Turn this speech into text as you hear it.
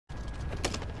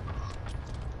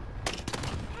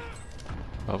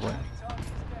Lovely.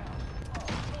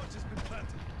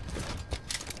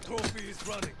 Trophy is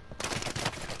running.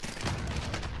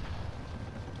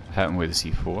 Hit him with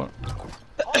the C4.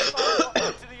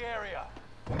 To the area.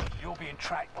 You're being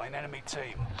tracked by an enemy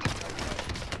team.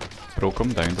 Broke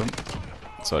him, downed him.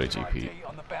 Sorry, GP.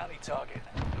 On the bounty target.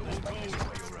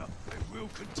 They will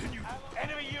continue.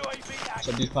 Enemy UAV active.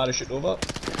 Somebody's parachute over.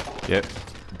 Yep,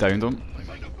 downed him.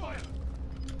 Under fire.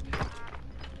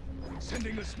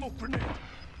 Sending a smoke grenade.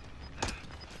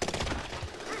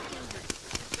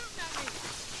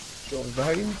 Shot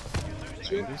behind.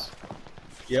 Two.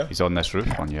 Yeah. He's on this roof,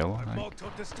 on yellow. I've Right. marked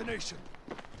our destination.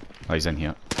 Oh, he's in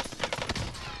here.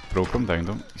 Broke him, downed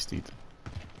him. He's dead.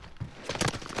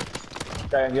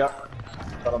 Guy in here.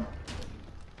 Got him.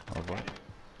 Lovely.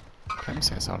 Can't you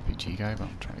say it's RPG guy, but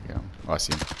I'm trying to get him. Oh, I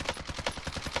see him.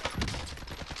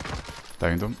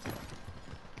 Downed him.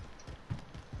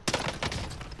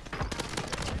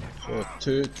 So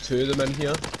two of them in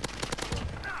here.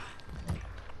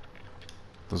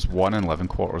 There's one in living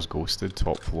quarters ghosted,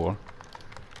 top floor.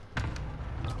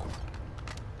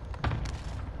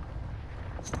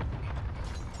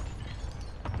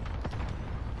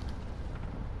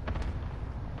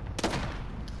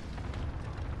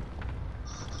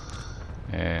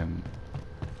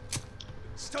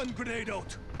 Stun grenade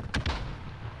out.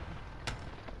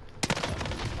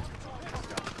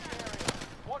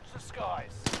 Watch the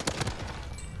skies.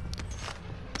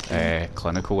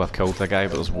 Clinical, I've killed the guy,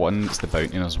 but there's one that's the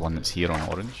bounty and there's one that's here on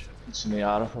orange. It's in the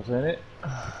RF in it.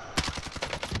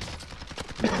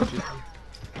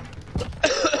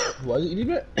 What is it you need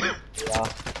it? Yeah.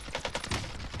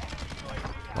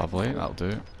 Lovely, that'll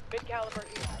do. Big caliber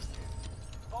here.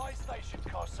 Buy station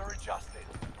costs are adjusted.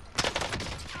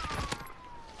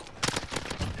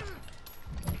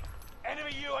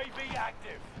 Enemy UAV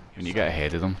active. When you get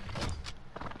ahead of them,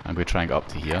 I'm going to try and get up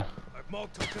to here. I've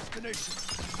marked our destination.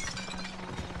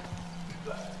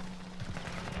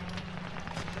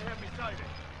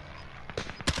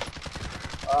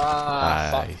 Ah,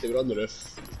 Aye. fuck, they were on the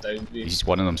roof. Down me. He's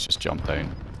one of them's just jumped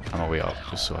down. I'm away up,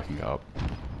 just so I can get up.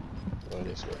 Oh,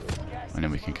 yes, got them. And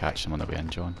then we can catch them on the way in,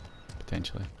 John.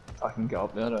 Potentially. I can get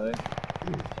up there, I think.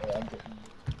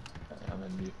 I'm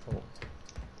in the fault.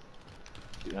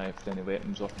 Keep an eye out for any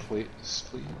weapons or plates,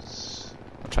 please.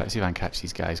 I'll try to see if I can catch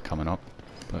these guys coming up.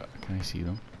 But can I see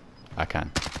them? I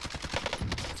can.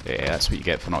 Yeah, that's what you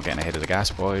get for not getting ahead of the gas,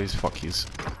 boys. Fuck yous.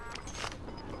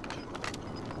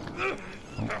 Oh,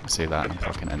 I say that, I'm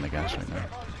fucking in the gas right now.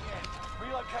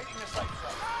 Relocating the safe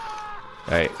zone.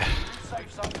 Right.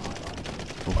 Safe zone.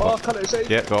 Oh, cut it aside.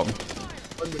 Yeah, got him.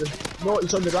 Under the, no,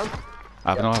 he's on the ground.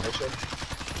 I've Yeah, no. nice one.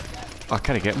 I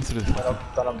can't get him through the.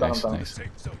 Done, Nice, done. nice.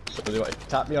 So do you want to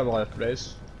tap me or will I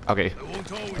res? Okay, I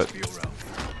won't always But- be around.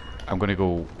 I'm gonna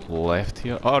go left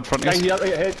here. Oh, in front of Guy us. here,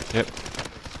 right ahead. Yep.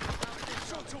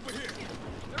 Shots over here.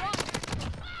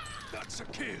 That's a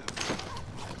kill.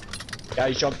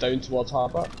 Guy jumped down towards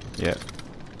harbour. Yep.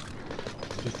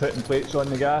 Just putting plates on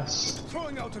the gas.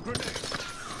 Throwing out a grenade.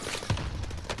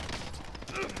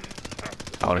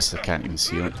 I honestly can't even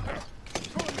see him.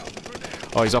 Throwing out a grenade.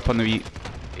 Oh, he's up on the wee.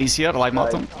 He's here. Live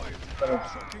marked him.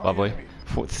 Lovely.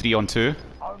 3 on 2.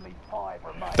 Only 5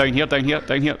 remain. Down here. Down here.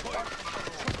 Down here.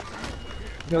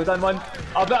 No, done one.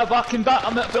 I'm at a back and back.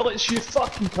 I'm at bullets, you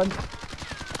fucking cunt.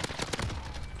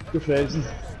 Good present.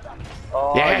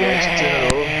 Oh,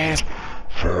 Yes.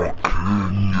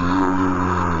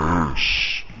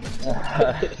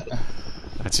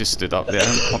 I just stood up there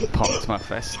and pumped my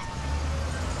fist.